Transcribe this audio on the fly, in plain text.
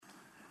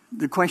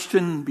The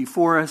question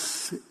before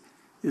us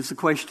is the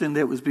question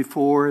that was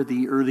before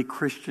the early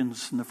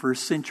Christians in the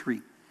first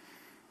century.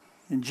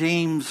 And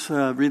James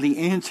really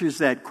answers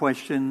that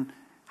question,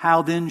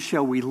 how then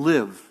shall we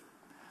live?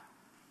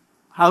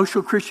 How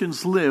shall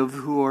Christians live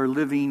who are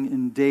living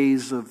in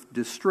days of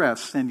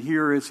distress? And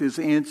here is his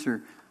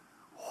answer: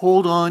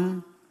 hold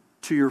on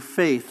to your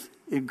faith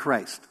in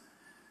Christ.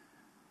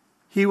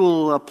 He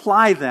will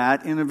apply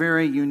that in a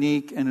very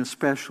unique and a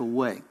special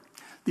way.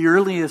 The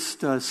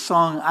earliest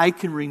song I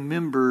can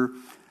remember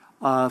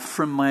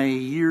from my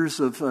years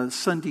of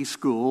Sunday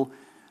school,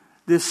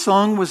 this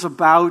song was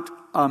about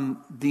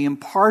the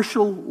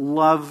impartial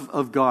love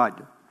of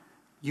God.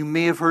 You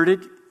may have heard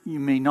it, you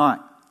may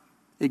not.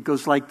 It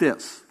goes like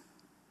this: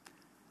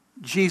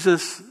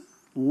 Jesus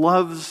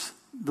loves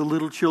the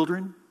little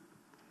children,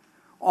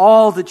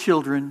 all the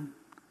children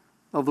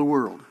of the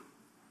world.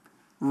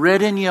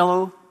 Red and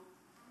yellow,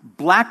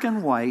 black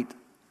and white,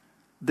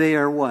 they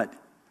are what?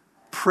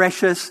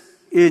 Precious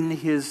in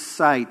his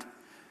sight.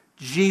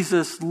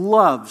 Jesus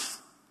loves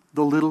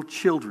the little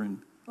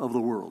children of the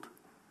world.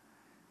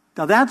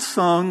 Now that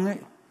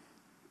song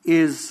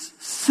is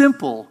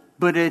simple,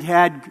 but it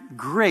had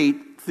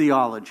great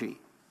theology.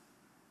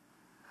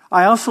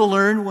 I also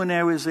learned when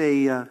I was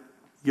a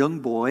young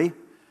boy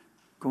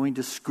going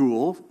to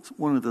school,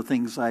 one of the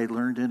things I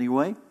learned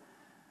anyway,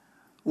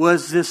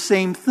 was this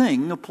same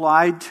thing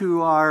applied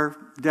to our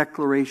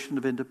Declaration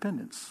of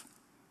Independence.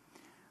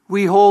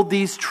 We hold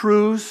these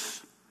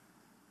truths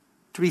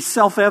to be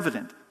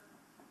self-evident,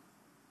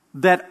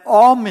 that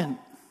all men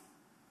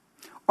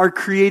are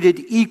created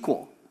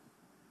equal,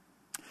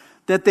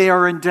 that they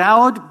are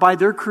endowed by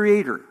their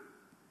Creator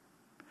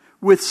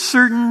with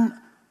certain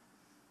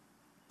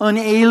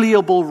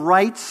unalienable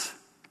rights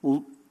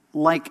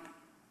like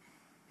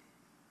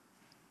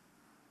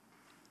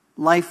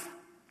life,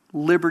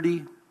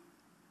 liberty,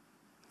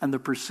 and the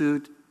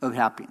pursuit of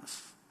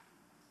happiness.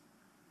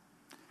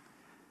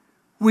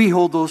 We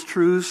hold those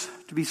truths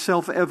to be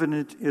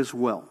self-evident as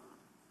well.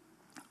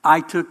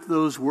 I took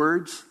those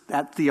words,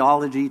 that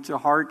theology, to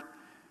heart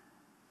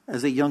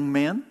as a young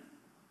man.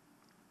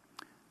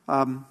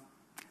 And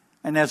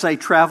as I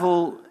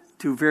travel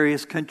to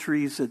various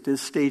countries at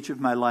this stage of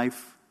my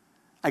life,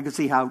 I can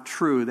see how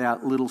true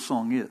that little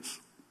song is.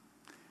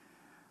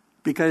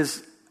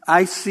 Because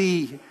I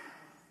see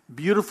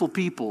beautiful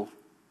people,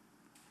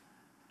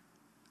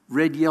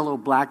 red, yellow,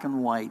 black,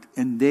 and white,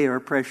 and they are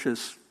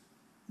precious,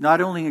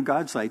 not only in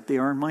God's sight, they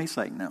are in my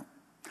sight now.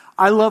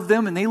 I love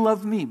them and they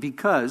love me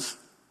because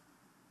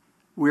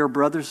we are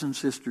brothers and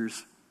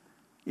sisters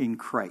in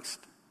Christ.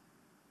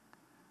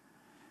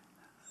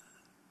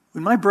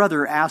 When my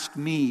brother asked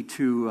me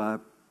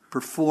to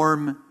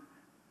perform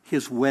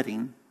his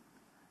wedding,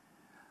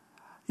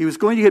 he was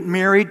going to get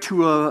married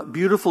to a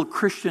beautiful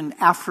Christian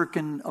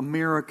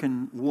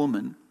African-American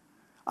woman.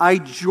 I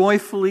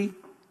joyfully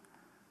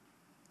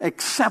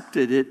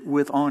accepted it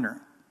with honor.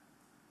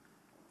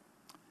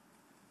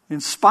 In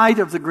spite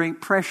of the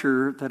great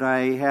pressure that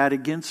I had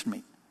against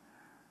me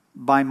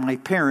by my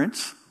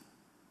parents,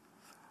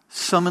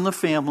 some in the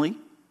family,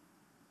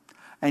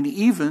 and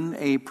even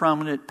a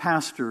prominent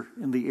pastor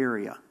in the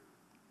area.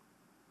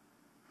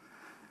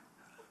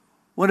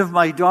 One of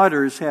my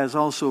daughters has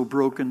also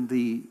broken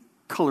the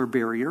color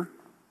barrier.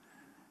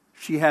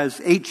 She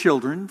has 8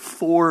 children.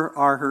 4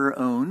 are her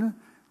own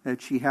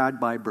that she had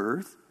by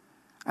birth.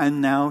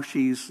 And now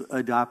she's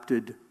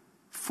adopted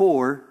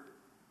 4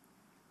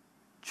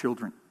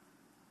 children.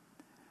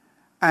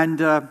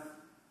 And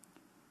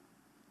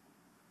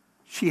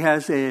she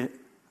has a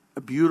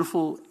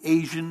beautiful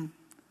Asian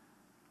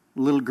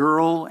little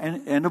girl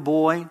and a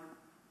boy.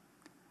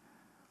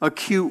 A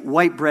cute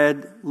white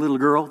bread little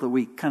girl that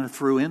we kind of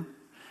threw in.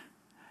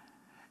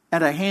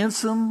 And a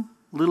handsome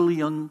little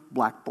young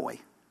black boy,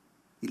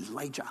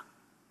 Elijah.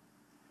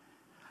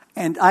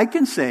 And I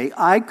can say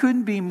I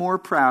couldn't be more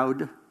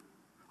proud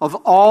of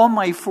all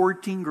my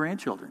 14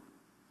 grandchildren.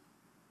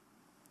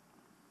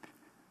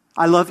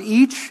 I love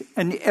each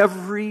and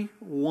every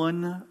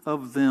one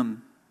of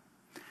them.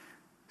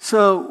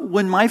 So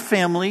when my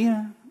family,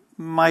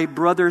 my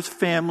brother's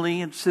family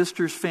and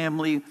sister's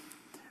family,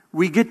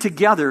 we get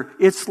together,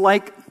 it's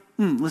like,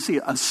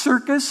 a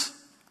circus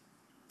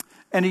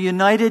and a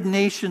United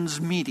Nations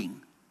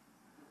meeting.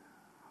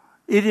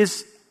 It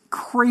is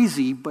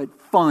crazy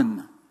but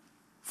fun,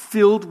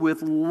 filled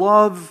with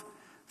love,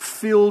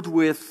 filled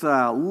with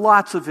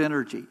lots of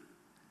energy.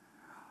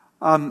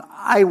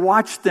 I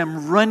watch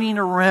them running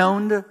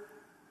around,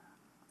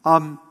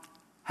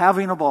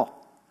 having a ball.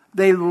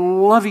 They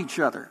love each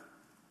other.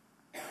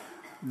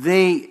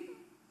 They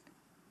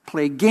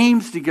play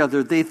games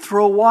together. They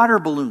throw water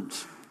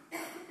balloons.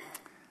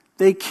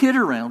 They kid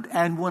around.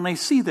 And when I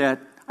see that,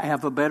 I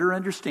have a better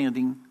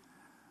understanding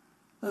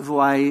of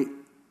why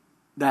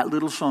that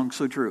little song's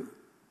so true.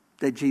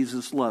 That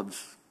Jesus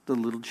loves the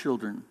little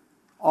children,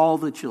 all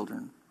the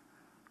children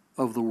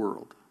of the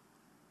world.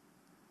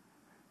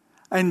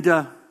 And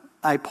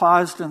I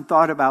paused and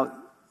thought about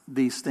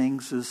these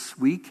things this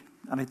week.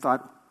 And I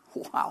thought,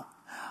 wow,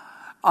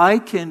 I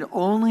can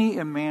only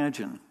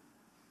imagine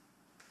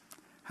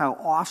how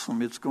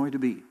awesome it's going to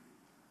be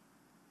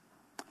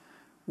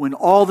when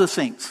all the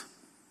saints,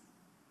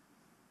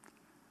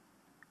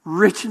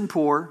 rich and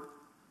poor,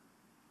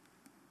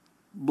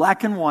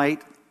 black and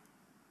white,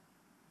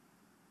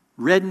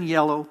 red and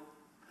yellow,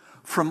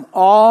 from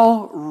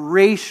all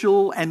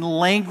racial and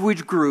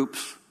language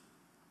groups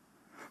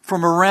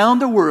from around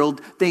the world,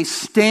 they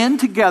stand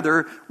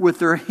together with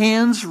their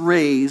hands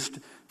raised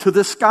to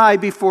the sky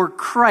before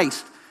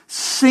Christ,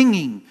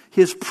 singing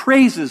His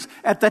praises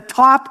at the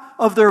top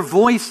of their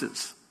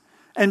voices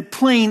and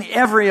playing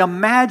every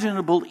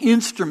imaginable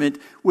instrument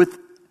with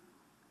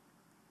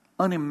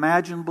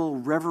unimaginable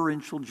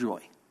reverential joy.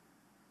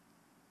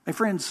 My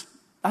friends,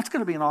 that's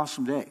going to be an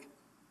awesome day.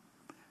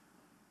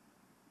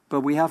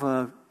 But we have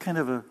an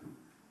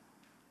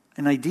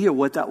idea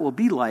what that will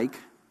be like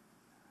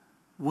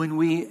when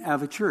we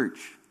have a church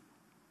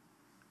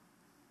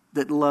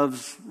that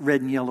loves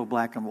red and yellow,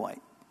 black and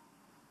white.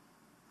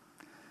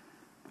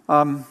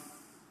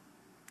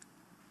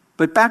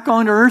 But back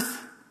on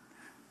earth,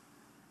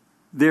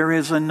 there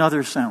is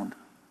another sound.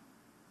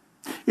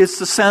 It's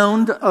the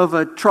sound of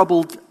a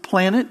troubled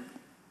planet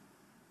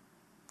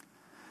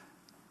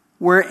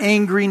where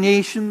angry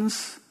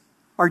nations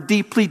are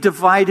deeply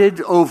divided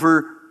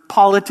over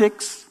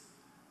politics,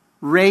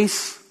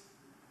 race,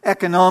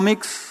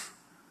 economics,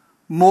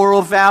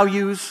 moral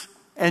values,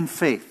 and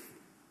faith.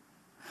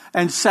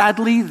 And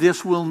sadly,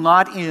 this will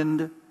not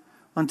end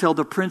until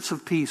the Prince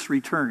of Peace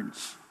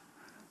returns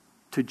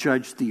to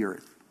judge the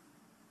earth.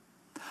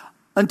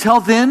 Until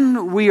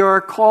then, we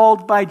are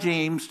called by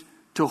James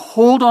to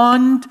hold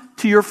on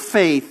to your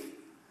faith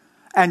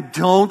and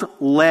don't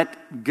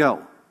let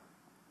go.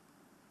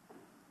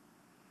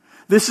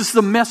 This is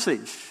the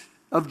message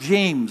of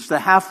James, the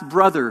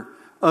half-brother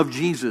of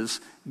Jesus,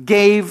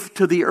 gave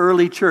to the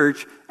early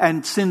church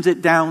and sends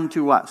it down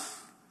to us.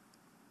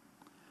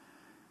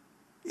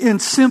 In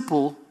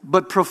simple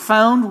but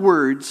profound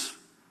words,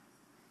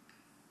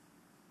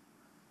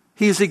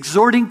 he is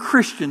exhorting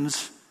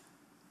Christians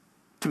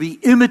to be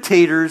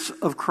imitators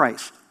of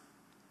Christ.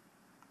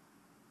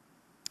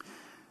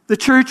 The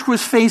church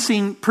was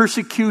facing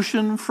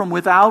persecution from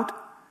without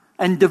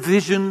and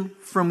division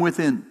from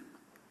within.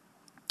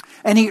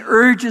 And he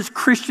urges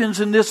Christians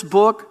in this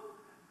book,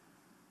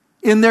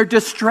 in their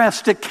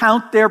distress, to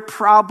count their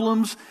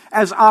problems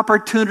as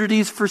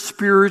opportunities for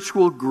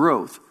spiritual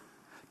growth,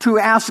 to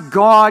ask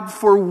God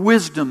for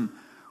wisdom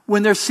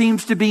when there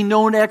seems to be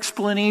no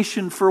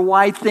explanation for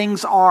why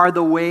things are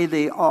the way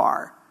they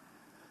are,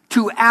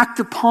 to act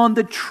upon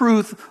the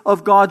truth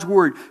of God's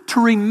word,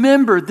 to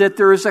remember that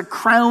there is a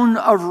crown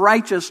of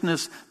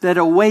righteousness that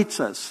awaits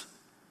us,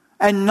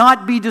 and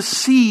not be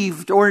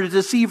deceived or to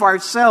deceive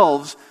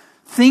ourselves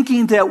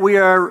thinking that we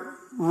are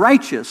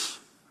righteous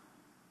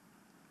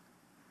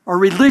or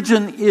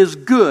religion is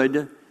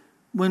good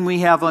when we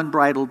have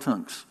unbridled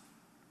tongues.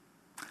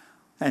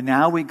 And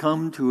now we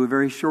come to a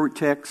very short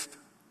text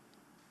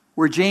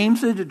where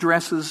James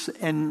addresses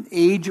an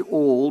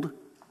age-old,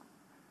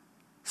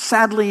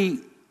 sadly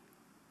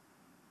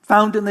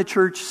found in the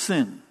church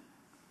sin.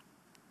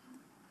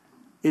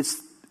 It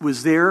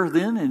was there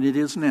then and it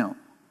is now.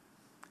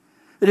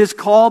 It is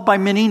called by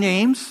many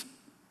names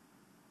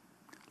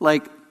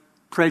like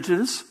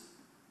prejudice,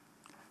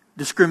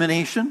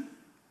 discrimination,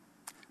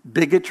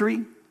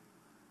 bigotry,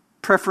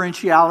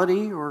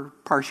 preferentiality, or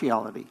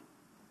partiality.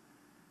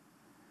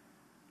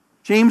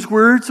 James'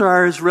 words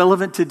are as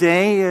relevant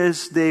today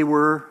as they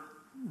were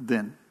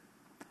then.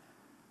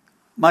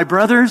 My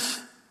brothers,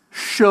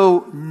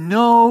 show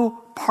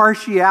no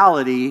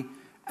partiality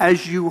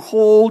as you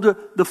hold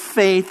the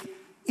faith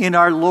in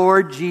our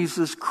Lord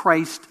Jesus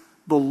Christ,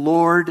 the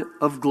Lord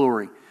of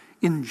glory.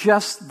 In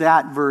just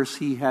that verse,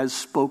 he has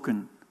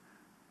spoken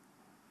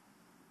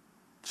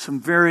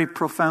some very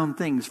profound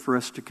things for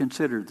us to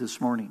consider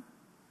this morning.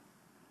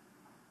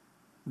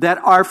 That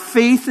our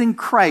faith in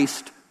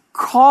Christ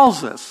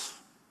calls us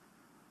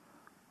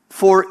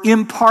for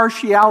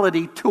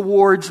impartiality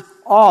towards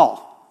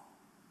all.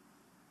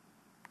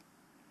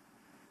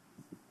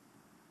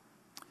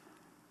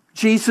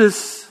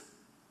 Jesus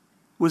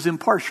was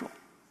impartial.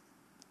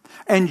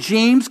 And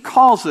James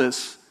calls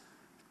us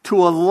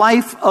to a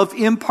life of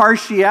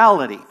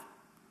impartiality.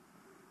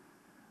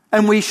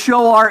 And we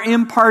show our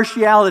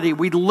impartiality.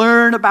 We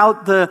learn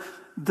about the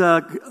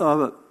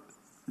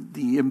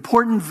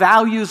important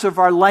values of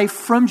our life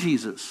from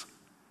Jesus.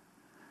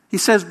 He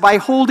says, by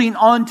holding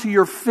on to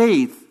your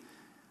faith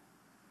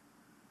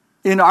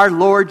in our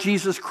Lord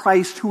Jesus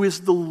Christ, who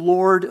is the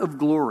Lord of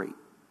glory.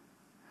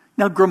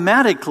 Now,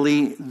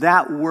 grammatically,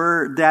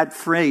 that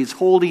phrase,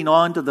 holding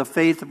on to the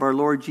faith of our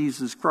Lord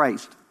Jesus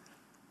Christ,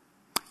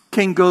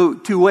 can go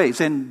two ways,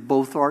 and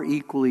both are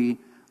equally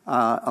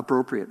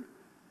appropriate.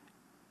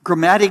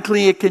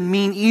 Grammatically, it can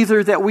mean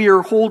either that we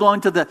hold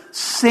on to the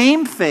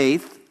same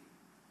faith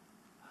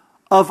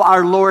of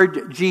our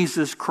Lord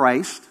Jesus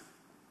Christ,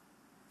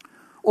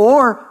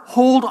 or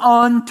hold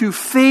on to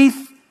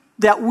faith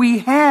that we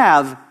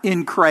have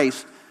in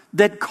Christ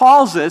that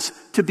calls us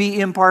to be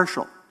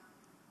impartial.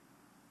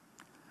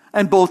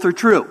 And both are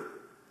true.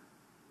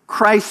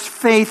 Christ's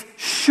faith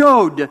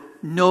showed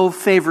no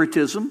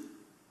favoritism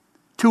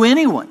to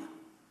anyone.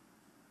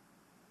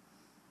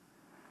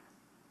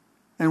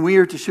 And we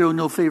are to show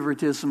no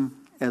favoritism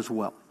as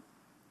well.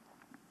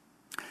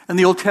 And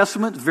the Old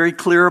Testament is very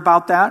clear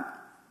about that.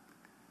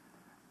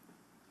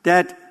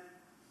 That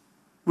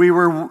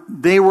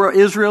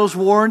Israel's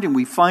warned, and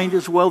we find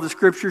as well the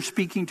Scripture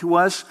speaking to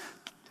us,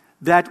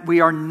 that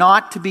we are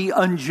not to be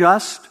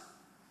unjust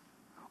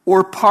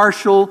or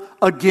partial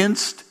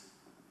against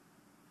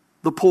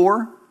the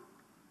poor,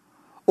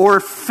 or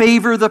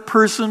favor the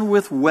person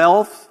with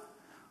wealth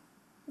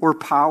or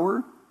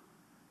power.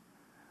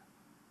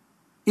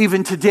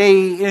 Even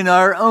today in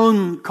our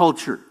own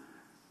culture,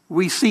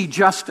 we see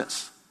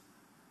justice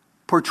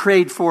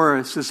portrayed for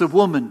us as a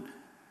woman.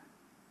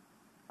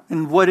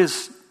 And what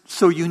is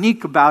so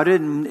unique about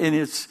it, and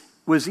it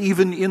was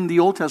even in the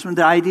Old Testament,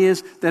 the idea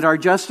is that our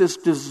justice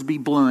does be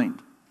blind.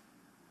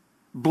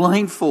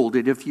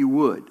 Blindfolded, if you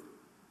would,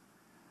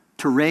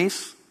 to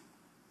race,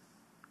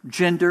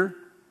 gender,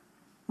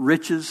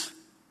 riches,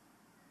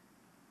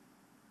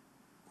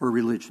 or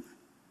religion.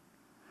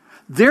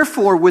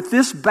 Therefore, with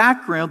this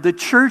background, the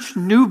church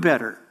knew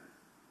better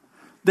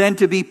than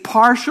to be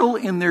partial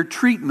in their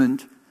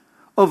treatment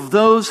of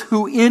those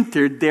who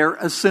entered their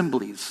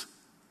assemblies,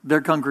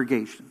 their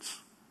congregations.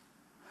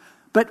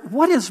 But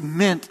what is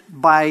meant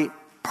by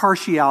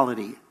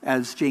partiality,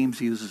 as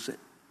James uses it?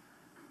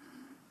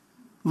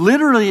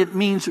 Literally, it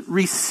means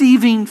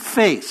receiving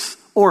face,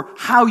 or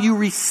how you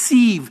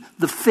receive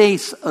the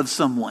face of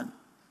someone.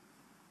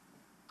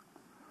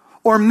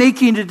 Or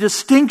making a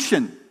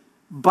distinction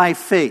by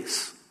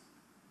face.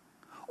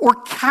 Or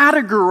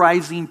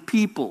categorizing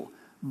people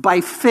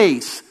by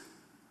face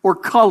or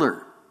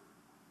color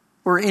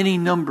or any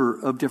number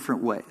of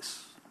different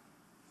ways.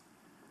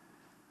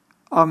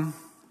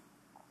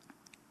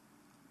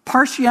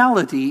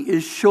 Partiality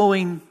is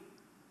showing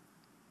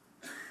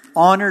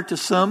honor to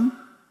some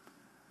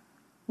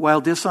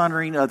while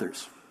dishonoring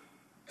others.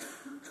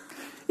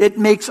 It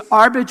makes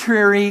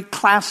arbitrary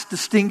class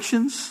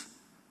distinctions.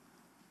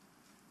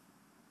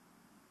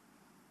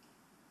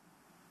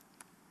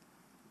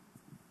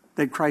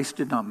 That Christ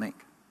did not make.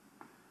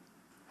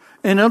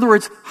 In other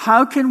words,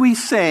 how can we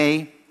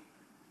say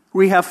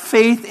we have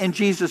faith in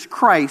Jesus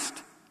Christ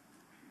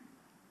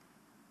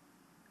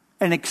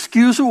and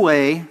excuse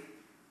away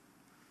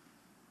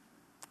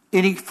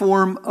any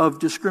form of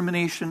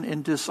discrimination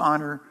and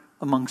dishonor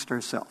amongst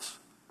ourselves?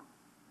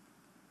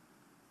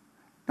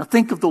 Now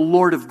think of the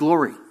Lord of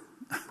glory.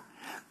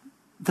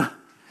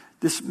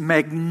 This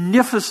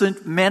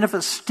magnificent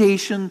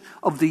manifestation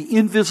of the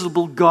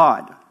invisible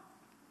God.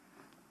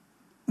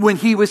 When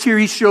he was here,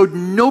 he showed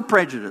no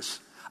prejudice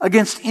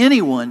against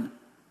anyone,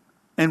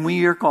 and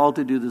we are called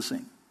to do the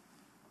same.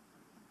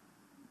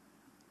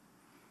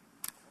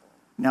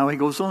 Now he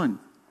goes on.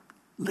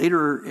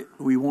 Later,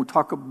 we won't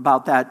talk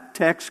about that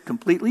text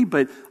completely,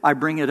 but I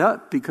bring it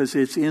up because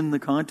it's in the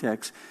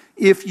context.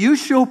 If you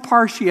show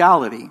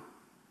partiality,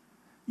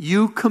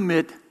 you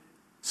commit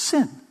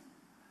sin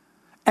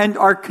and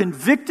are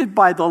convicted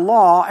by the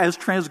law as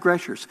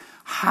transgressors.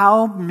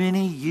 How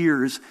many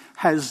years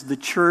has the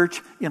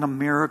church in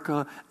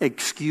America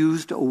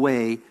excused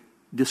away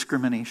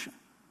discrimination?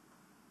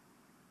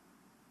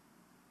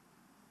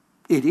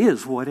 It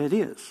is what it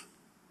is.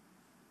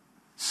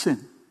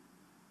 Sin.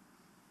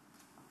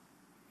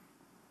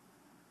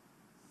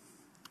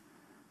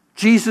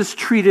 Jesus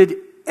treated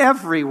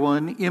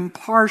everyone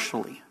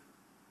impartially.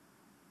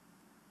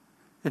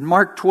 In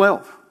Mark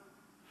 12,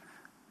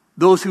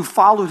 those who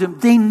followed him,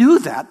 they knew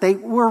that. They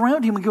were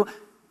around him and go,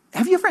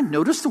 have you ever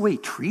noticed the way he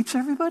treats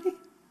everybody?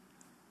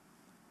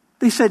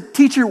 They said,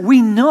 Teacher,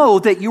 we know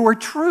that you are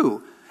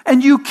true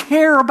and you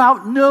care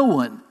about no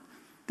one.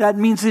 That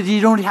means that you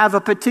don't have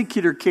a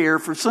particular care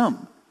for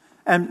some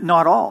and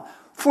not all.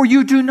 For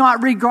you do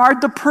not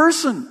regard the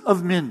person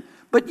of men,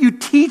 but you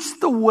teach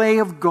the way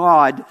of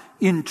God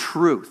in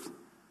truth.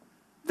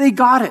 They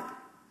got it.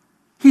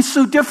 He's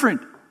so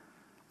different,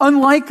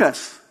 unlike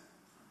us.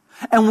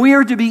 And we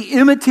are to be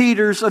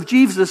imitators of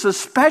Jesus,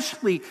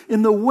 especially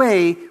in the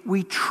way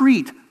we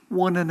treat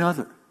one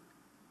another.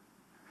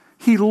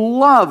 He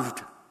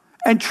loved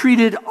and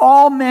treated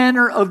all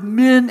manner of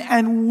men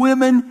and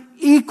women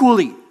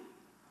equally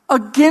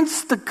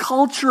against the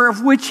culture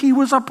of which he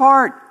was a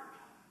part.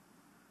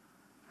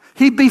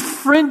 He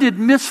befriended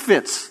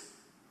misfits.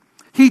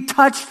 He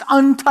touched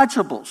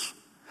untouchables.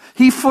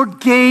 He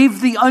forgave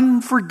the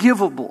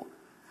unforgivable.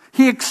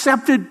 He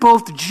accepted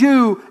both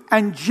Jew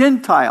and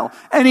Gentile,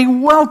 and he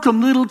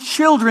welcomed little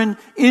children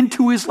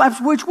into his life,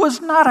 which was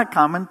not a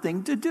common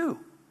thing to do.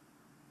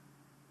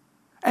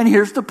 And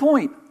here's the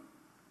point.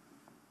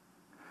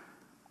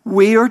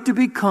 We are to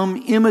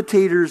become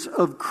imitators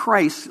of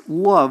Christ's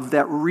love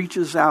that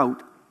reaches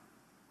out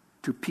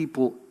to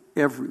people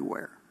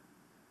everywhere.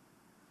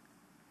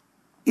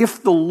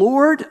 If the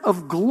Lord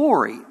of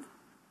glory,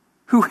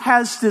 who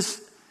has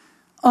this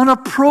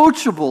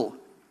unapproachable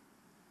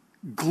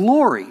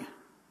glory,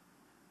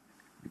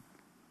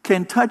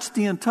 can touch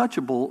the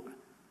untouchable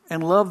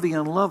and love the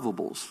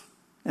unlovables,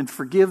 and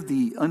forgive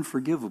the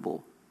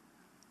unforgivable,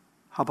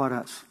 how about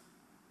us?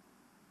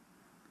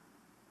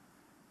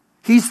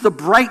 He's the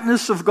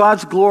brightness of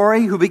God's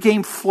glory who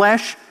became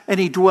flesh and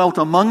he dwelt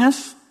among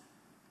us.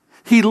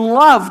 He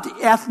loved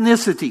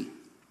ethnicity,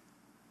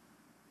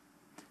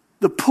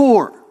 the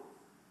poor,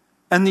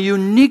 and the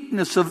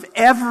uniqueness of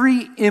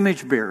every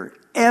image bearer.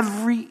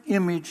 Every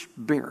image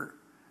bearer.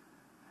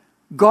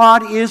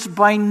 God is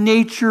by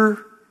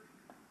nature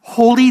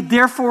holy,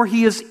 therefore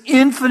he is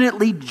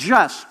infinitely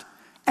just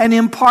and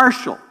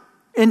impartial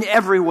in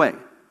every way.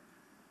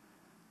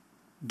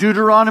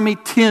 Deuteronomy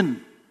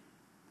 10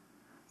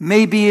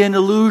 may be an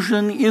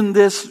allusion in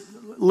this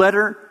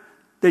letter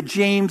that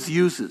James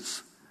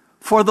uses.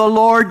 For the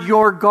Lord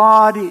your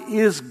God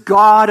is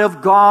God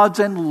of gods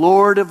and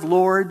Lord of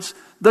lords,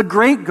 the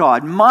great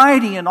God,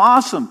 mighty and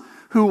awesome,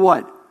 who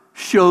what?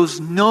 Shows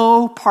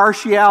no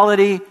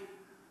partiality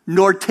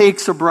nor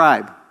takes a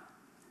bribe.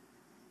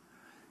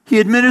 He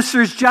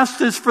administers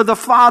justice for the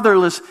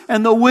fatherless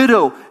and the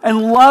widow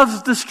and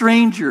loves the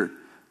stranger,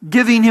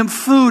 giving him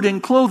food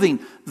and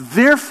clothing.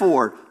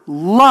 Therefore,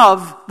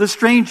 love the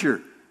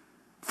stranger,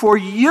 for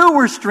you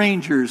were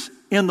strangers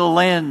in the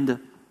land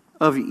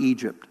of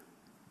Egypt.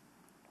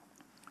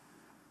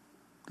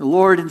 The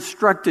Lord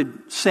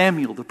instructed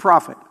Samuel, the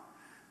prophet,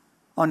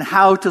 on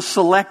how to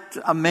select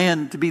a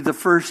man to be the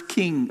first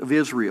king of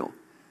Israel.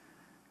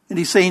 And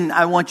he's saying,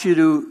 I want you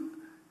to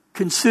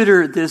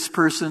consider this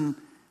person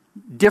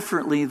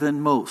differently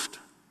than most.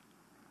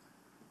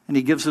 And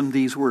he gives them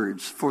these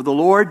words. For the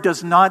Lord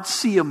does not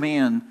see a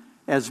man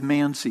as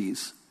man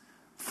sees.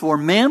 For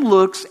man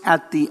looks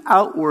at the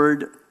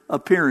outward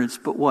appearance,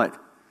 but what?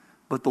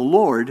 But the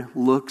Lord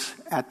looks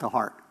at the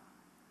heart.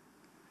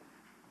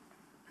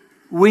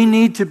 We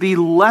need to be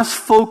less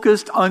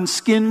focused on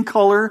skin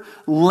color,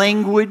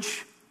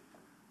 language,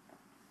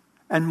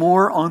 and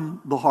more on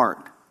the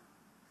heart.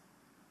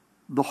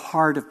 The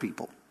heart of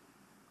people.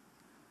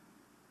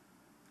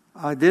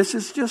 This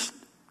is just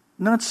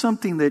not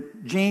something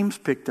that James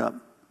picked up,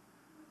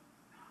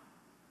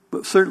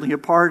 but certainly a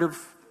part of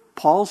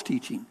Paul's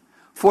teaching.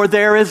 For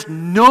there is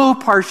no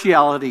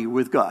partiality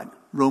with God.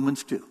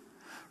 Romans 2.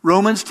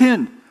 Romans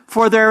 10.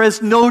 For there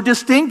is no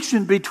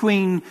distinction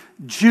between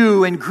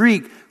Jew and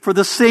Greek. For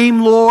the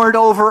same Lord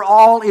over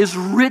all is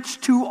rich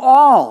to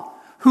all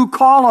who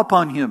call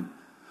upon him.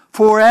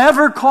 For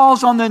whoever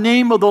calls on the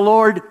name of the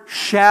Lord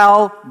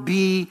shall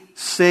be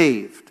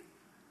saved.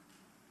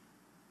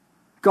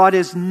 God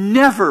is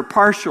never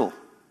partial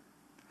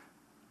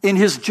in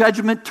his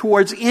judgment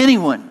towards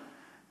anyone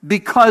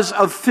because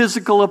of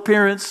physical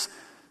appearance,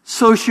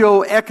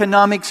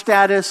 socioeconomic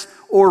status,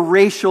 or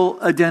racial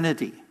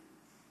identity.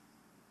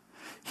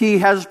 He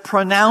has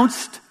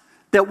pronounced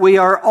that we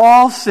are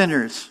all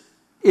sinners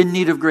in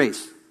need of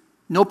grace.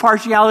 No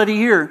partiality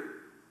here.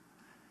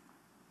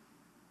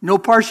 No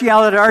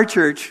partiality at our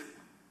church.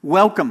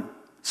 Welcome,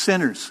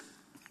 sinners.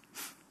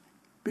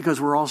 Because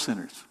we're all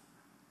sinners.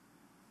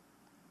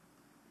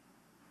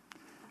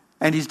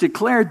 And he's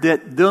declared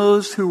that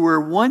those who were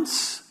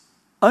once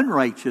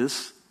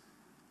unrighteous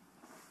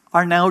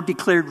are now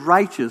declared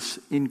righteous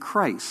in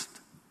Christ.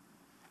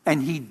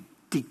 And he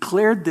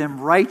declared them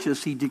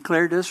righteous. He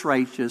declared us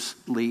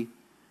righteously,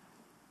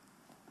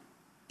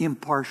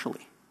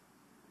 impartially.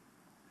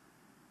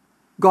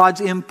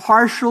 God's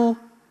impartial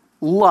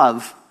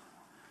love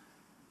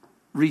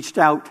reached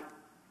out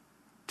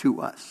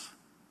to us.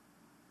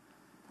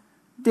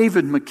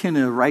 David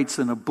McKenna writes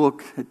in a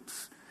book that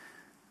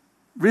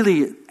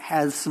really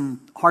has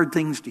some hard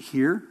things to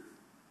hear.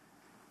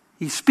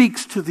 He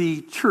speaks to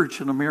the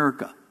church in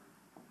America.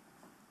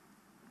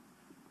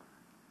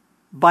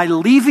 By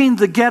leaving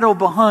the ghetto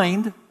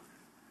behind,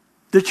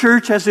 the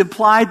church has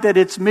implied that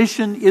its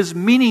mission is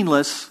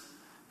meaningless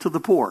to the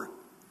poor,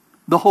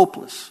 the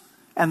hopeless,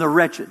 and the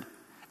wretched,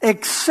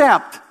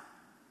 except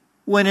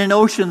when an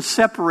ocean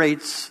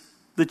separates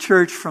the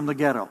church from the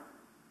ghetto.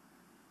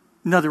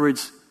 In other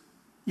words,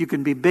 you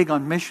can be big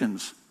on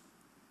missions,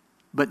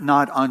 but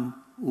not on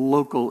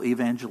local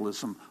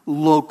evangelism,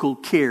 local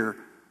care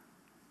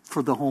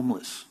for the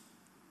homeless.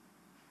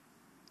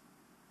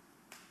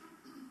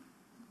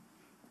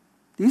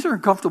 These are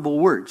uncomfortable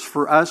words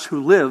for us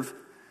who live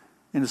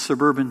in a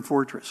suburban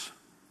fortress.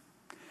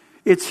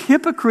 It's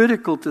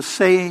hypocritical to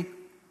say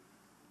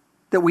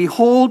that we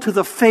hold to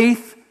the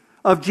faith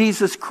of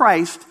Jesus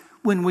Christ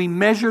when we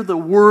measure the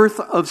worth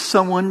of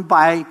someone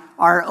by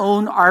our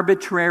own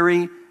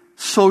arbitrary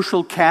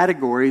social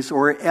categories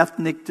or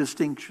ethnic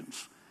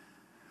distinctions.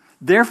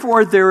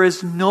 Therefore, there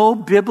is no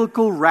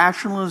biblical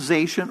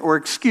rationalization or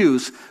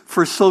excuse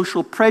for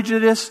social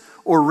prejudice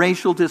or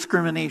racial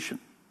discrimination.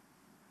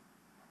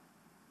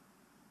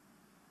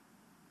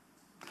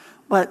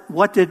 But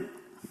what did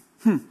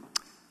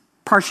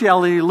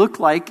partiality look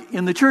like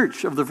in the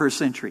church of the first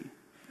century?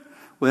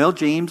 Well,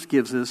 James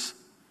gives us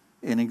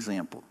an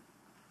example.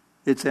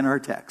 It's in our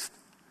text.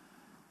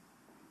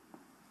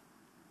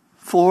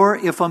 For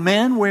if a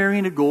man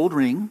wearing a gold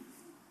ring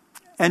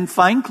and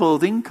fine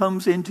clothing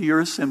comes into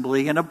your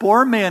assembly, and a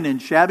poor man in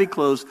shabby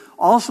clothes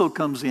also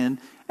comes in,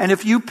 And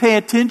if you pay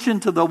attention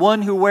to the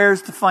one who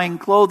wears the fine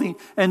clothing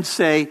and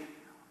say,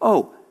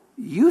 oh,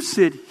 you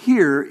sit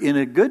here in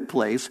a good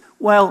place,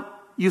 while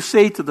you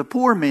say to the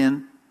poor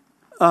man,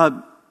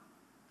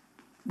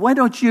 why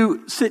don't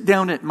you sit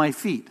down at my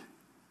feet?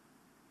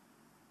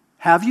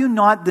 Have you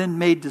not then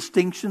made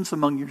distinctions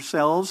among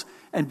yourselves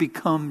and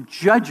become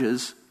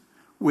judges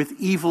with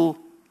evil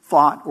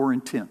thought or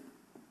intent?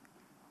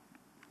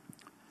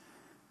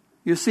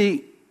 You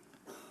see,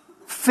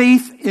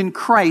 faith in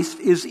Christ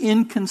is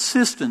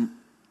inconsistent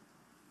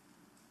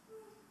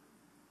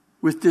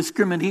with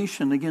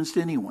discrimination against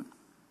anyone.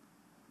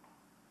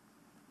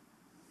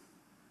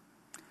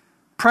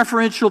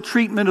 Preferential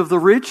treatment of the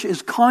rich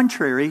is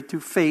contrary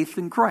to faith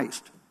in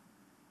Christ.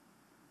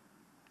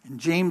 And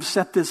James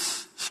set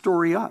this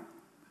story up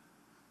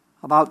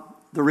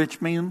about the rich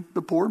man,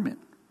 the poor man.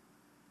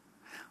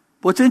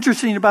 What's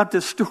interesting about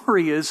this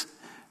story is,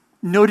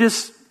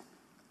 notice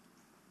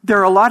there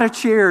are a lot of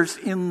chairs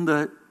in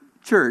the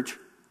church,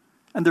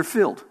 and they're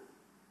filled.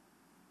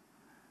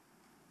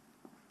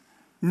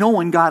 No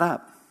one got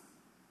up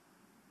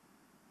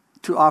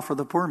to offer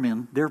the poor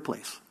man their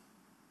place,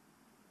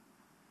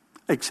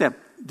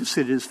 except to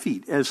sit at his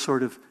feet as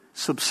sort of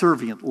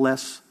subservient,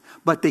 less.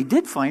 But they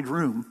did find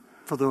room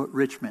for the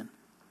rich men.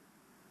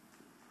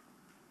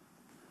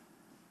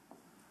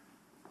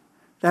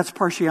 That's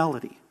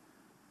partiality.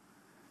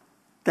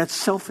 That's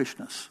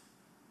selfishness.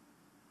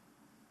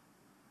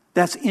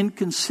 That's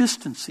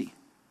inconsistency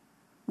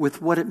with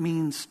what it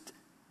means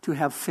to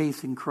have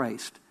faith in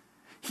Christ.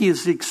 He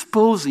is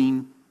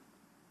exposing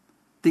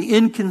the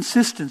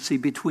inconsistency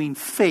between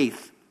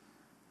faith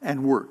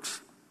and works.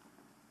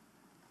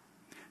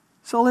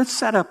 So let's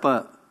set up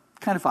a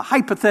kind of a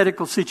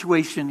hypothetical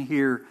situation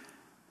here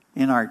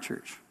in our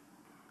church.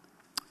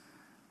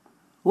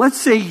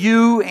 Let's say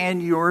you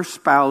and your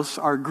spouse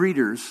are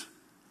greeters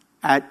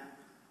at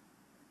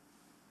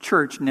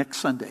church next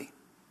Sunday.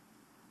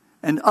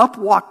 And up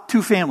walk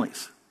two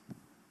families.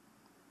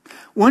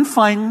 One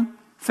fine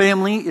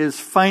family is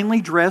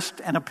finely dressed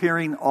and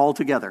appearing all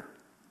together.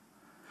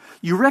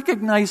 You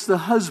recognize the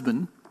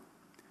husband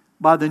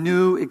by the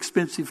new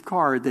expensive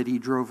car that he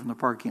drove in the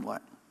parking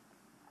lot.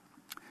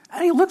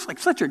 And he looks like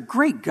such a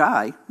great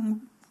guy.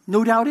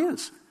 No doubt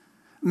is.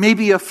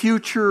 Maybe a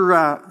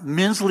future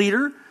men's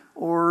leader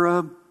or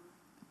a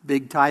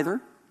big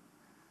tither.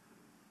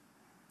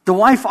 The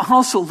wife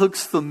also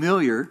looks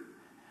familiar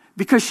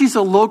because she's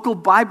a local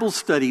Bible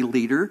study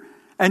leader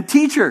and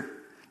teacher.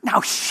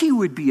 Now, she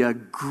would be a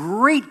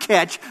great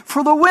catch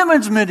for the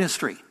women's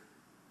ministry.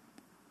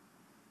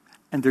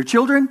 And their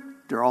children,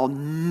 they're all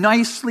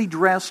nicely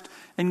dressed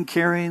and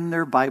carrying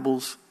their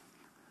Bibles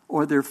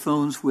or their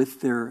phones with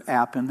their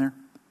app in there.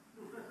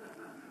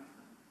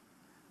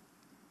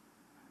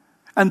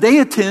 And they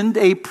attend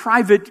a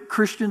private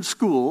Christian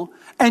school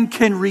and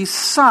can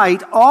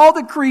recite all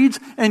the creeds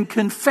and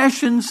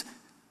confessions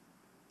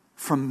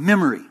from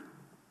memory.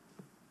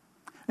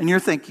 And you're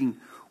thinking,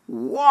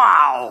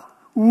 wow,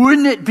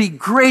 wouldn't it be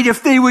great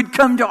if they would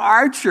come to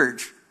our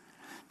church?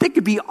 They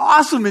could be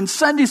awesome in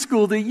Sunday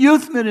school, the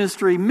youth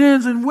ministry,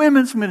 men's and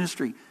women's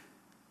ministry.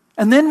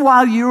 And then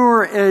while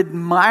you're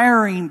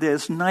admiring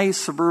this nice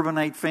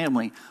suburbanite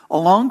family,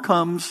 along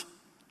comes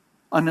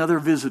another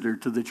visitor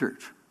to the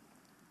church.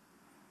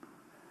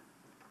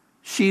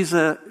 She's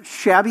a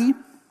shabby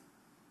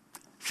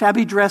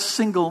dressed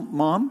single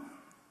mom,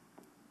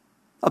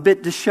 a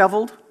bit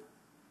disheveled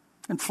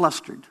and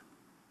flustered.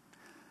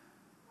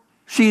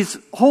 She's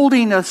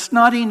holding a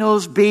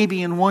snotty-nosed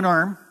baby in one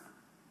arm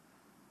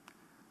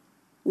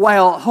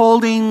while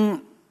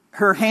holding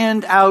her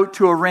hand out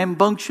to a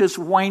rambunctious,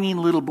 whining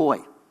little boy.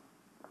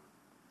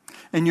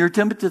 And you're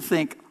tempted to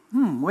think,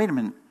 wait a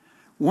minute.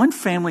 One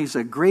family is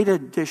a great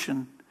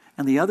addition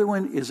and the other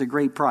one is a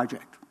great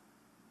project.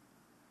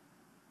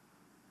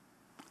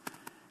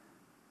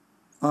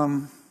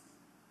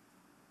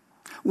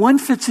 One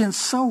fits in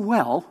so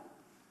well,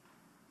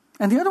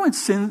 and the other one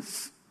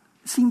seems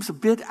a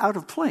bit out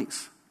of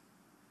place.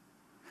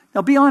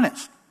 Now, be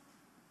honest.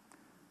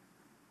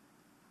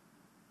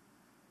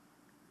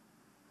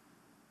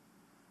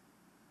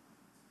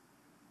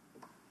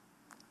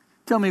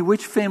 Tell me,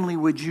 which family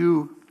would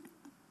you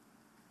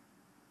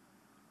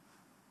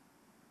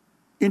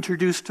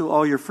introduce to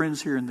all your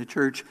friends here in the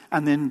church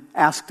and then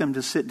ask them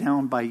to sit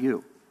down by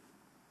you?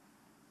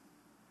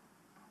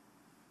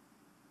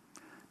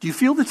 Do you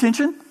feel the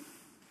tension?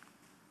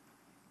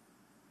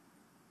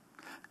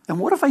 And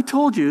what if I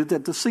told you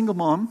that the single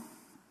mom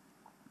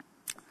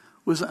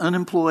was an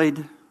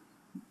unemployed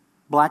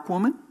black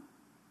woman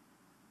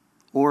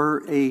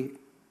or a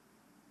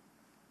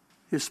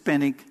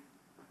Hispanic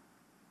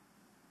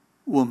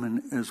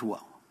woman as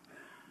well?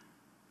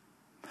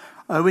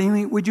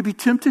 Would you be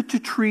tempted to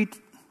treat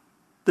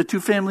the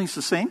two families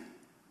the same?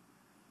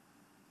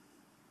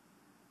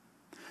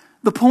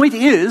 The point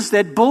is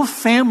that both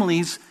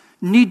families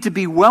need to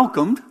be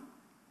welcomed.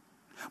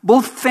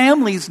 Both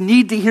families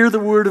need to hear the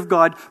word of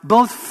God.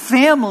 Both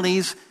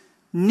families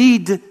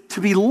need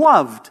to be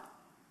loved.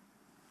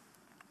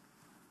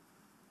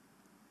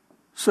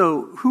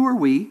 So, who are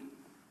we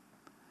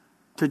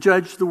to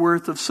judge the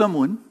worth of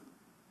someone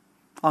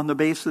on the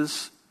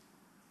basis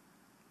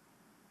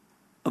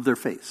of their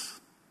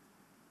face,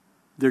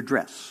 their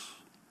dress.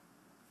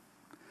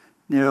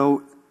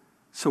 So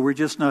we're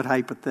just not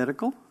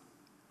hypothetical.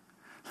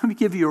 Let me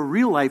give you a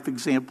real life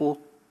example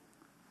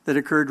that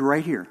occurred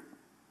right here.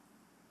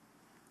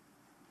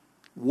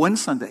 One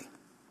Sunday,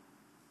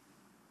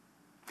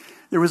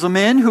 there was a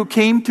man who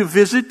came to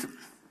visit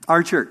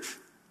our church,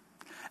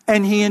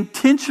 and he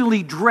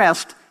intentionally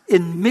dressed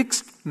in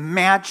mixed,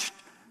 matched,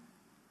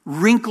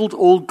 wrinkled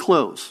old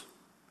clothes.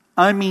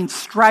 I mean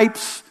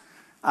stripes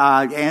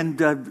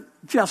and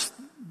just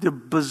the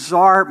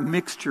bizarre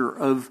mixture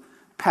of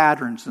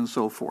patterns and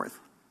so forth.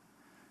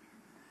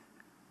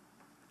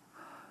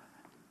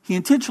 He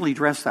intentionally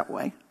dressed that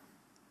way.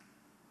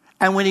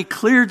 And when he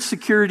cleared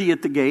security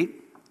at the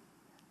gate,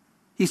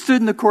 he stood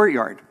in the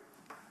courtyard.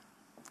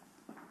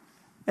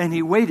 And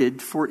he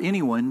waited for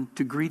anyone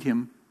to greet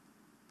him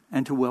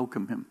and to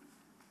welcome him.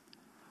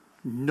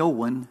 No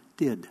one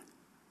did.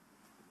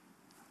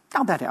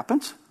 Now that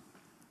happens.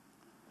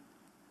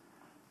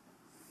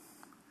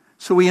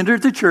 So we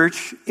entered the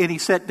church, and he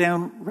sat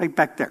down right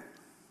back there.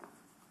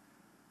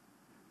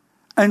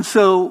 And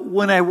so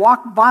when I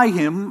walked by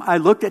him, I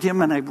looked at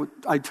him, and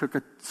I took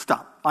a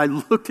stop. I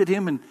looked at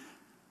him, and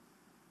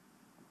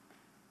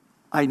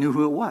I knew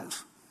who it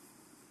was.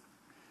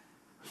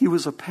 He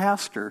was a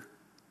pastor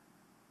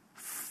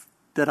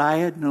that I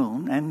had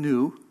known and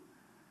knew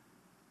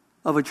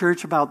of a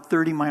church about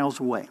 30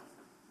 miles away.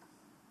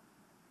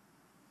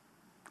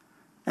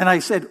 And I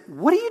said,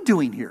 "What are you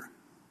doing here?"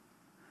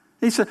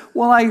 He said,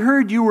 "Well, I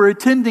heard you were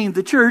attending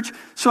the church,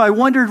 so I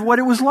wondered what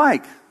it was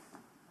like."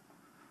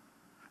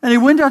 And he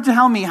went on to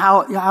tell me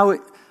how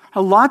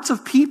lots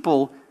of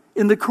people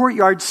in the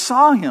courtyard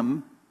saw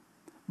him,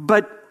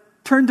 but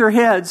turned their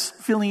heads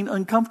feeling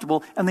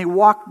uncomfortable, and they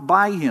walked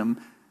by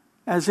him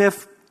as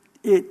if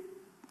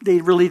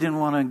they really didn't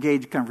want to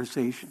engage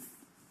conversation.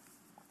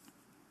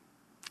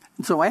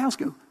 And so I asked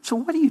him, "So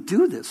why do you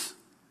do this?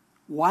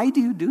 Why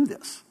do you do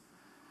this?"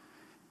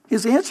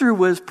 His answer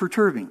was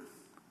perturbing.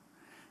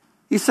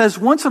 He says,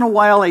 "Once in a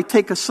while I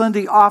take a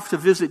Sunday off to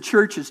visit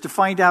churches to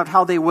find out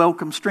how they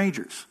welcome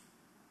strangers."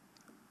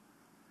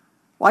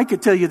 Well, I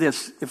could tell you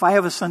this, if I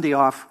have a Sunday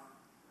off,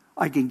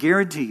 I can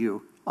guarantee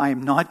you I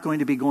am not going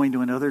to be going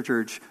to another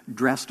church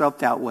dressed up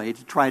that way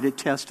to try to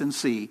test and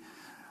see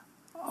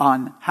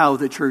on how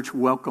the church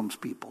welcomes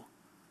people.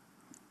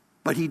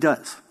 But he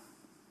does.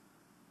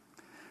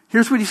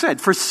 Here's what he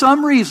said. "For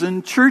some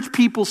reason, church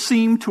people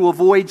seem to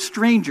avoid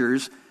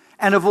strangers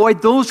and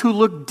avoid those who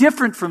look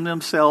different from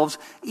themselves,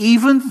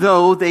 even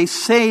though they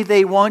say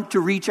they want to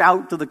reach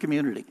out to the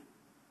community."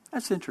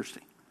 That's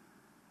interesting.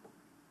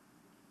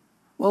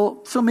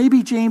 Well, so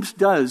maybe James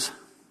does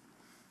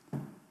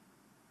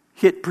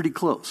hit pretty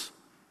close.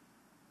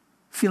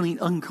 Feeling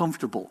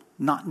uncomfortable,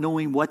 not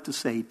knowing what to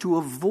say, to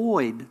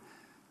avoid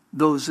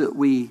those that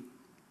we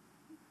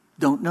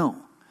don't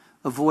know.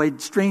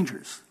 Avoid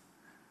strangers.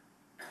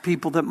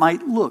 People that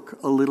might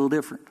look a little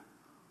different.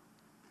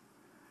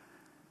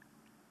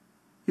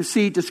 You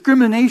see,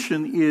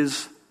 discrimination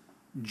is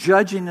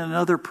judging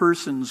another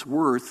person's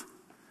worth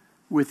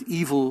with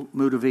evil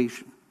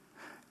motivation.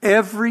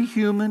 Every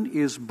human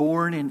is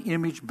born an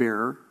image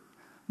bearer,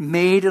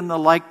 made in the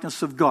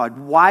likeness of God.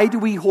 Why do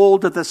we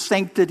hold to the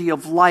sanctity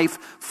of life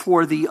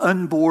for the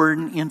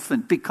unborn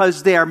infant?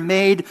 Because they are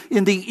made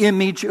in the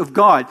image of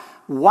God.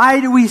 Why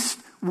do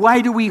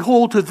we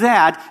hold to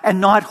that and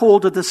not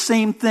hold to the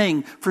same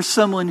thing for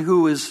someone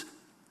who is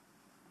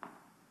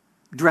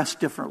dressed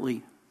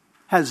differently,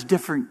 has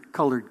different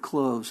colored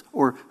clothes,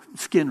 or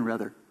skin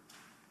rather?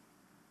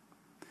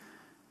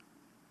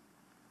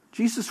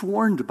 Jesus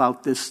warned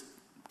about this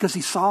because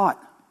he saw it.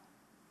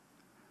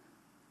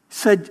 He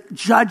said,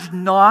 "Judge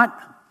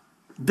not,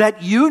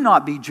 that you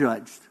not be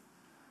judged.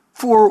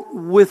 For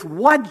with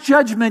what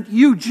judgment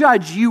you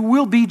judge, you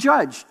will be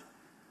judged.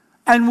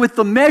 And with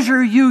the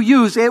measure you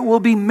use, it will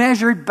be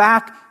measured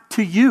back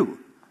to you."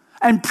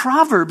 And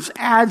Proverbs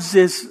adds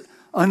this,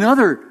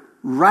 another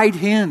right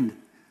hand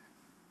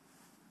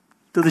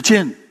to the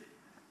chin.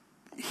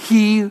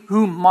 "He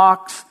who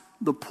mocks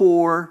the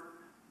poor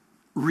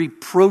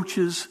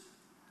reproaches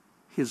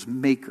his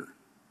maker."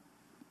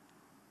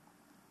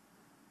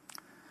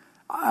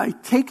 I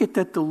take it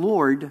that the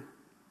Lord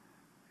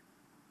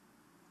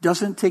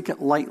doesn't take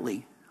it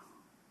lightly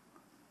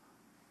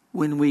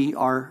when we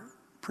are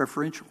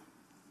preferential.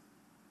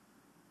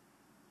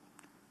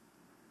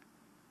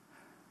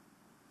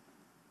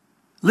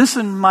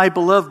 "Listen, my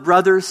beloved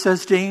brothers,"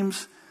 says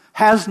James,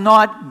 "has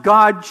not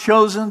God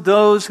chosen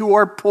those who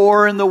are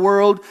poor in the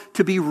world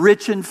to be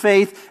rich in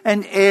faith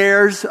and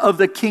heirs of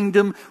the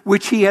kingdom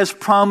which he has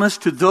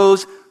promised to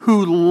those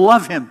who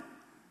love him?"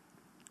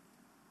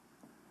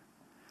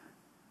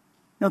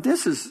 Now,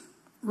 this is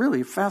really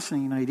a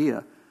fascinating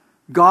idea.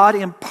 God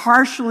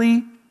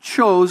impartially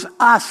chose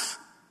us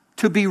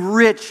to be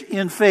rich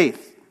in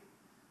faith.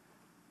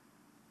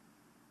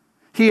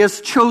 He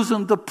has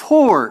chosen the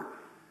poor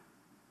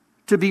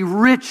to be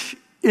rich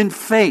in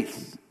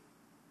faith.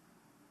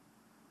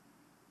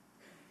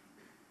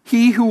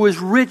 He who was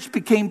rich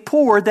became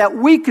poor that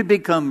we could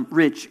become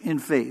rich in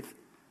faith.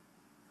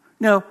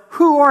 Now,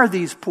 who are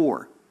these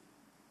poor?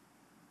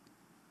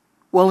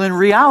 Well, in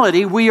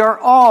reality, we are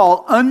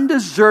all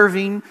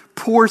undeserving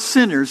poor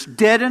sinners,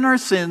 dead in our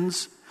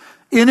sins,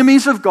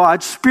 enemies of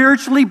God,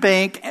 spiritually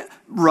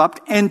bankrupt,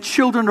 and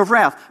children of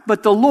wrath.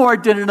 But the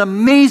Lord did an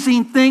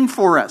amazing thing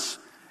for us.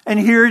 And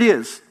here it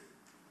is.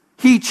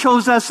 He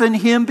chose us in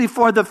Him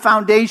before the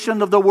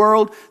foundation of the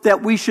world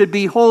that we should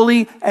be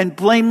holy and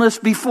blameless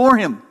before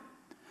Him.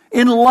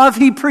 In love,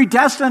 He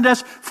predestined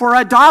us for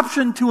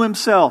adoption to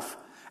Himself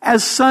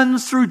as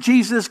sons through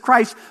Jesus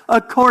Christ,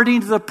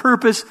 according to the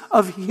purpose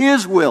of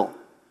His will,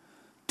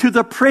 to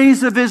the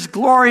praise of His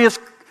glorious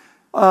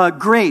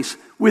grace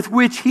with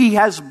which He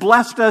has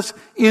blessed us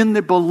in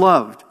the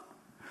Beloved.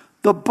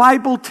 The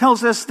Bible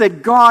tells us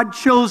that God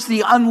chose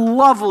the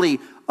unlovely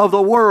of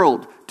the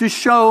world to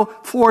show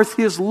forth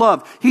His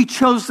love. He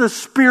chose the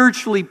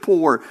spiritually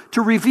poor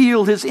to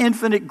reveal His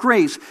infinite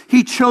grace.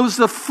 He chose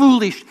the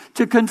foolish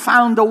to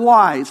confound the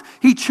wise.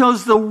 He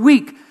chose the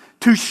weak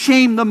to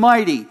shame the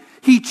mighty.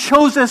 He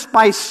chose us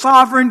by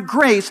sovereign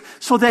grace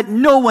so that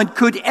no one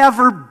could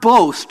ever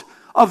boast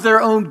of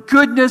their own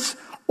goodness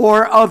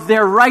or of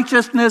their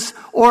righteousness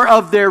or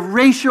of their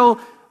racial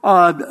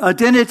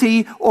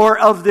identity or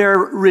of their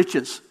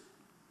riches.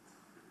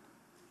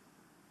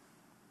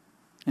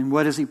 And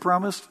what has He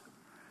promised?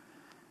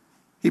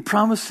 He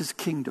promised His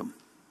kingdom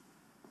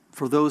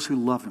for those who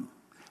love Him.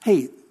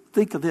 Hey,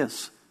 think of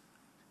this.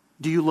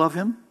 Do you love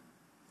Him?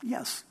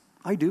 Yes,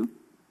 I do.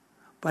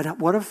 But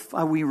what if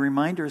we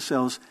remind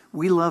ourselves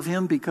we love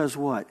Him because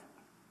what?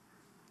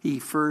 He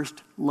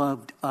first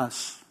loved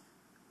us.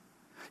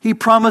 He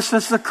promised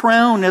us a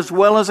crown as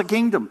well as a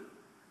kingdom.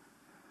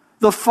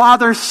 The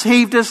Father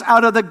saved us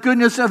out of the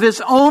goodness of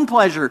His own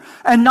pleasure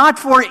and not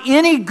for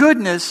any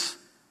goodness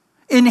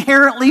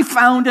inherently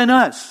found in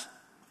us.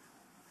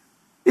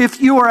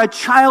 If you are a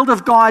child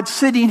of God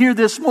sitting here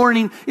this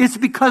morning, it's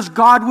because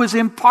God was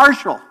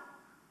impartial.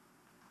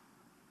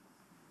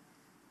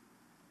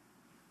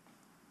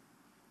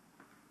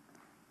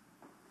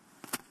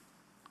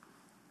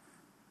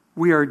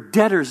 We are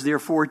debtors,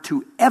 therefore,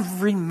 to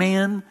every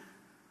man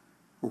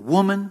or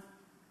woman,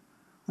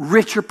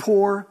 rich or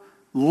poor,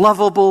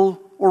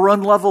 lovable or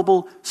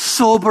unlovable,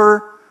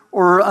 sober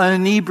or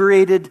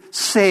inebriated,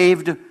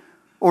 saved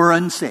or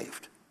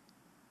unsaved.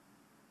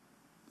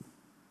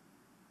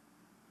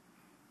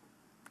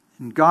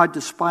 And God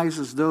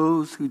despises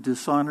those who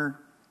dishonor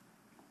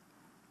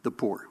the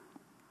poor.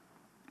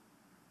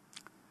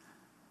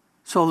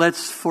 So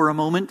let's, for a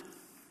moment,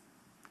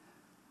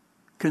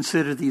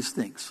 consider these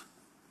things.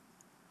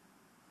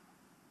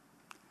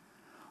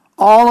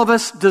 All of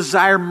us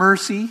desire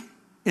mercy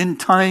in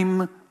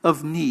time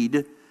of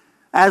need,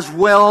 as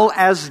well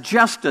as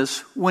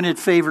justice when it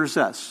favors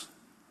us.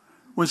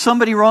 When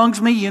somebody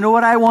wrongs me, you know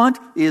what I want?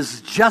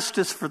 Is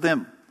justice for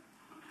them.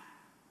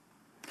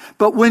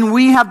 But when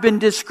we have been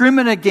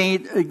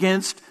discriminated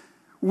against,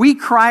 we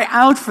cry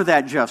out for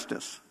that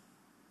justice.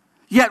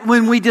 Yet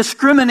when we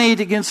discriminate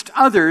against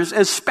others,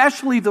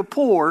 especially the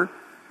poor,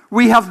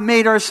 we have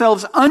made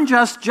ourselves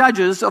unjust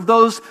judges of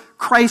those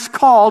Christ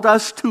called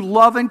us to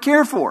love and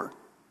care for.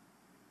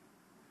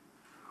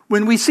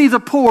 When we see the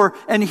poor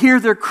and hear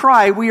their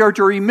cry, we are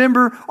to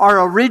remember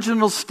our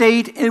original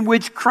state in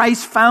which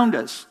Christ found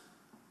us.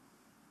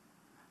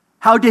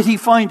 How did He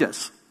find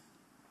us?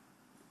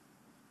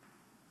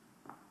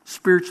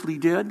 Spiritually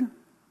dead,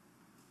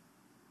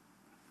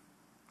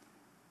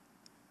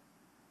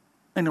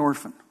 an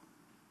orphan,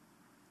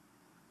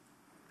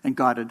 and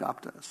God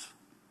adopted us.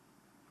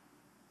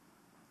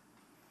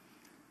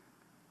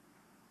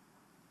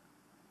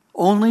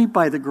 Only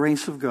by the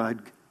grace of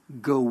God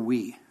go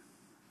we.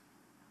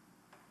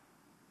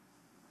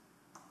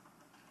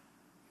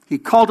 He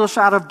called us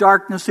out of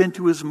darkness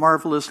into His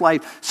marvelous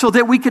light so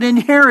that we could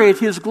inherit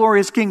His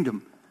glorious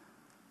kingdom.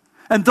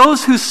 And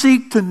those who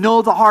seek to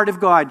know the heart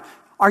of God,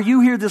 are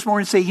you here this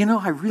morning and say,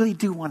 I really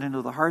do want to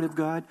know the heart of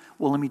God?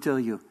 Well, let me tell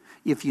you,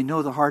 if you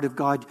know the heart of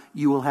God,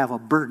 you will have a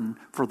burden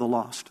for the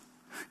lost.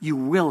 You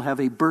will have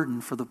a burden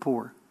for the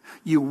poor.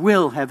 You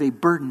will have a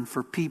burden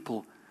for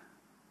people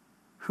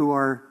who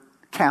are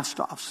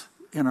cast-offs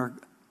in our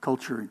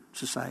culture and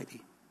society.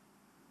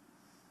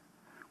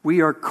 We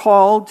are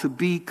called to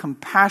be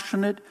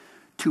compassionate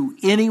to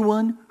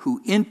anyone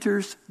who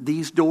enters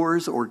these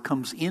doors or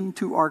comes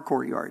into our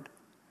courtyard.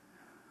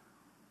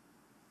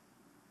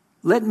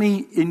 Let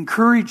me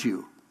encourage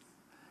you,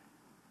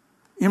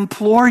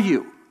 implore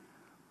you,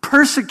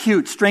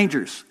 persecute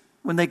strangers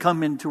when they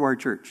come into our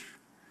church.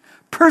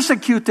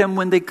 Persecute them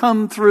when they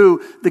come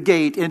through the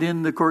gate and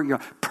in the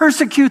courtyard.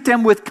 Persecute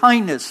them with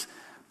kindness.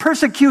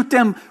 Persecute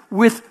them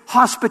with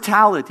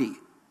hospitality.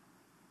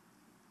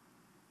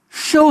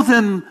 Show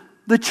them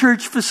the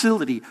church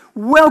facility.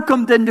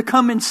 Welcome them to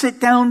come and sit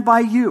down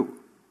by you.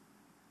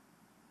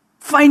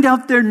 Find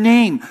out their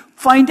name.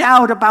 Find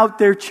out about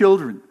their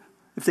children,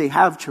 if they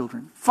have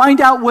children. Find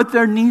out what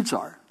their needs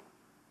are.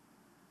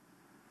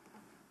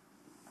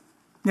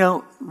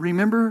 Now,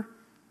 remember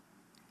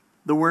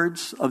the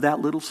words of that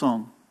little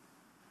song.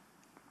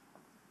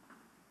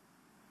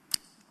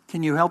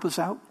 Can you help us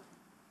out?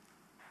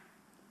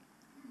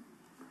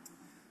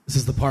 This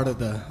is the part of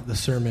the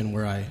sermon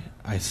where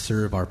I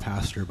serve our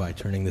pastor by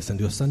turning this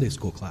into a Sunday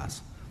school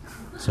class.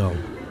 So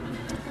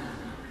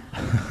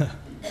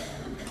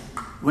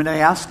when I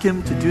ask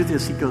him to do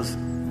this, he goes,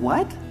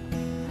 "What?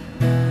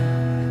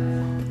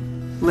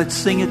 Let's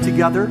sing it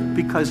together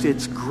because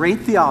it's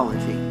great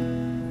theology."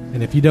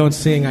 And if you don't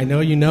sing, I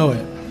know you know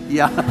it.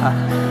 Yeah.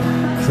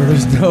 So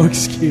there's no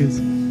excuse.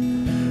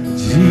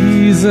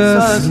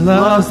 Jesus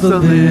loves the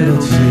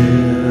little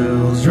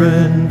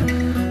children,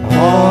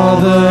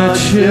 all the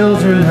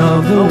children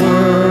of the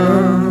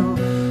world.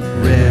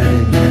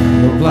 Red and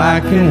yellow,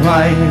 black and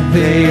white,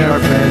 they are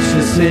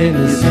precious in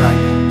His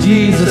sight.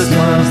 Jesus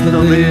loves the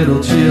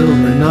little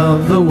children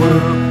of the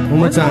world. One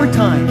more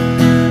time.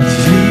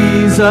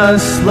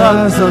 Jesus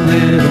loves the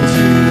little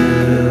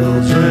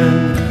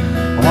children,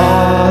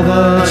 all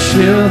the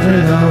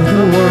children of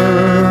the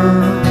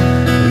world.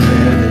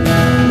 Red and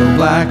yellow,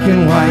 black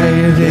and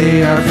white,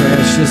 they are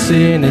precious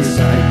in His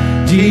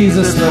sight.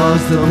 Jesus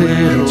loves the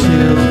little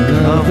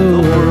children of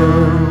the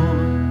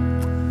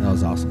world. That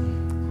was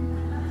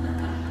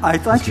awesome. I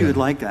thought you would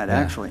like that,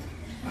 actually.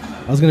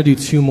 I was going to do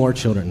 2 more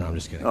children. No, I'm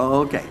just kidding.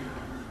 Oh, okay.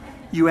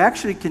 You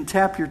actually can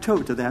tap your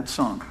toe to that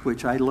song,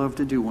 which I love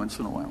to do once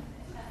in a while.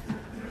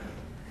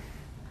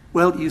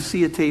 Well, you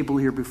see a table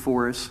here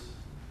before us.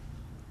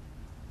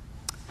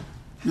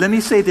 Let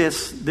me say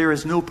this. There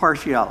is no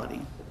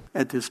partiality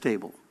at this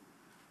table.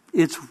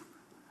 It's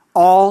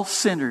all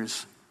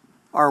sinners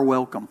are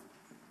welcome.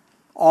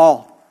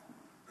 All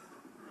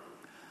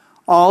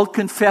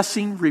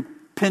confessing,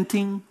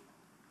 repenting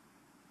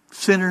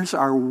sinners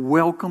are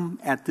welcome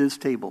at this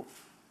table.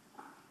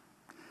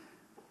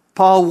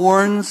 Paul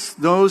warns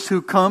those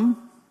who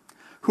come,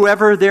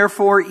 "Whoever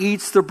therefore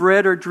eats the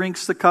bread or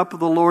drinks the cup of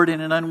the Lord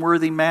in an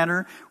unworthy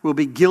manner will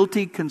be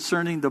guilty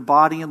concerning the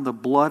body and the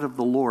blood of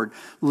the Lord.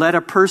 Let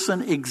a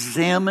person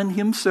examine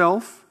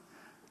himself,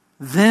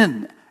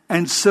 then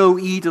and so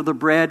eat of the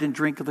bread and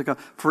drink of the cup.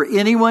 For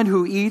anyone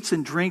who eats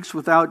and drinks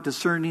without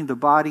discerning the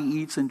body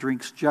eats and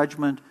drinks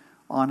judgment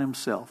on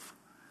himself."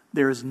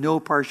 There is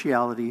no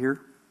partiality here.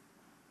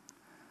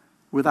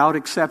 Without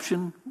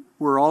exception,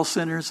 we're all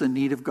sinners in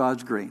need of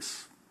God's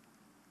grace.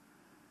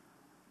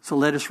 So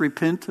let us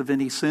repent of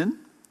any sin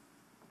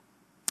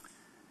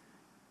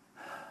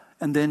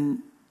and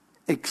then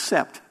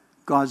accept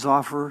God's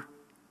offer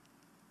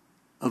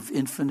of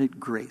infinite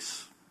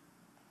grace.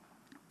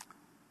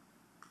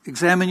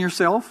 Examine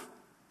yourself,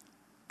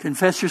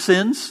 confess your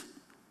sins,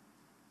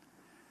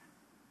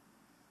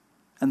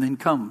 and then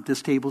come.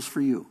 This table's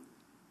for you.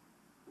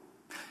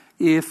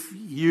 If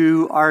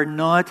you are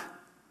not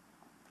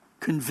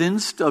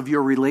convinced of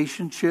your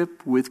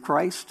relationship with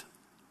Christ,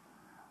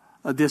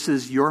 this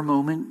is your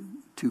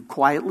moment to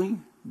quietly,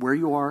 where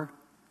you are,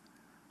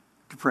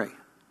 to pray.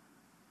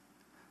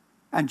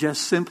 And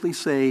just simply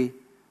say,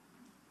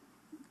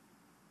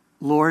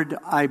 "Lord,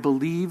 I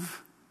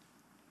believe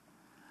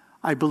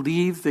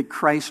that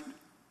Christ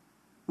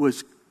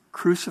was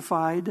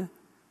crucified,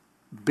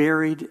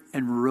 buried,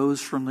 and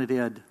rose from the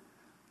dead.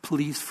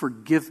 Please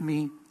forgive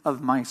me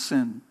of my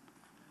sin."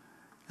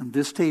 And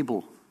this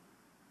table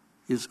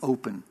is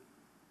open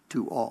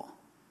to all.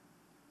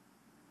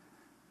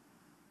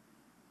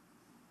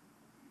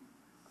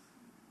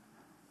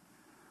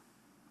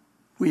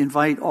 We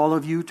invite all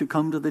of you to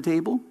come to the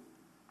table.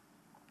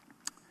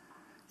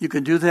 You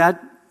can do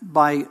that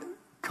by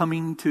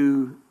coming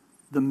to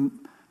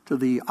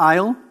the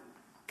aisle,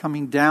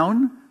 coming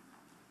down.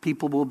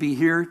 People will be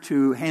here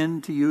to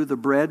hand to you the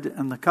bread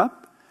and the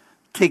cup.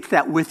 Take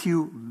that with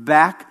you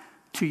back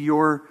to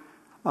your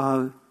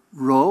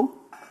row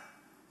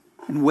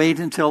and wait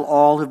until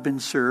all have been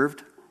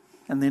served,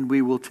 and then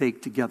we will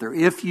take together.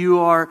 If you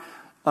are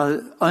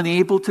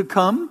unable to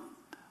come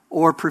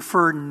or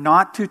prefer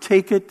not to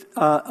take it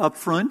up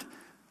front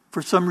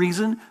for some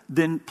reason,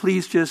 then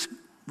please just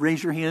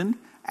raise your hand,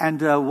 and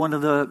one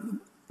of the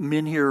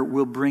men here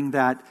will bring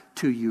that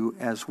to you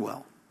as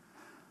well.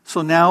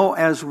 So now,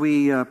 as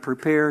we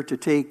prepare to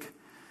take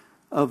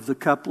of the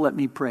cup, let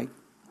me pray.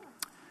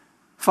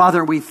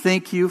 Father, we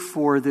thank you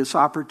for this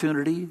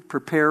opportunity.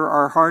 Prepare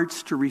our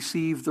hearts to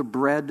receive the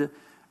bread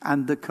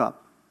and the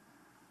cup.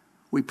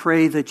 We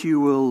pray that you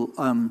will,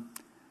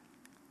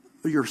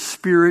 your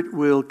Spirit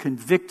will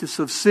convict us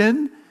of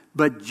sin,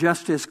 but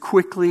just as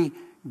quickly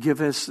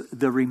give us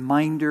the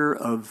reminder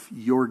of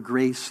your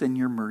grace and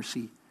your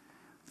mercy.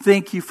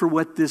 Thank you for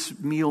what this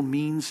meal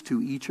means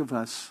to each of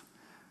us.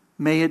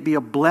 May it be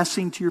a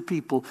blessing to your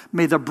people.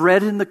 May the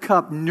bread and the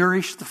cup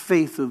nourish the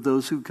faith of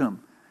those who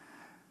come.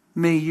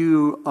 May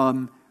you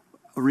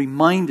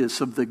remind us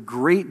of the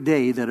great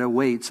day that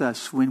awaits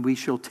us when we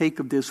shall take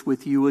of this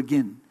with you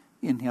again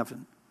in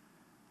heaven.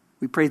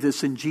 We pray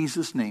this in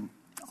Jesus' name.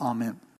 Amen.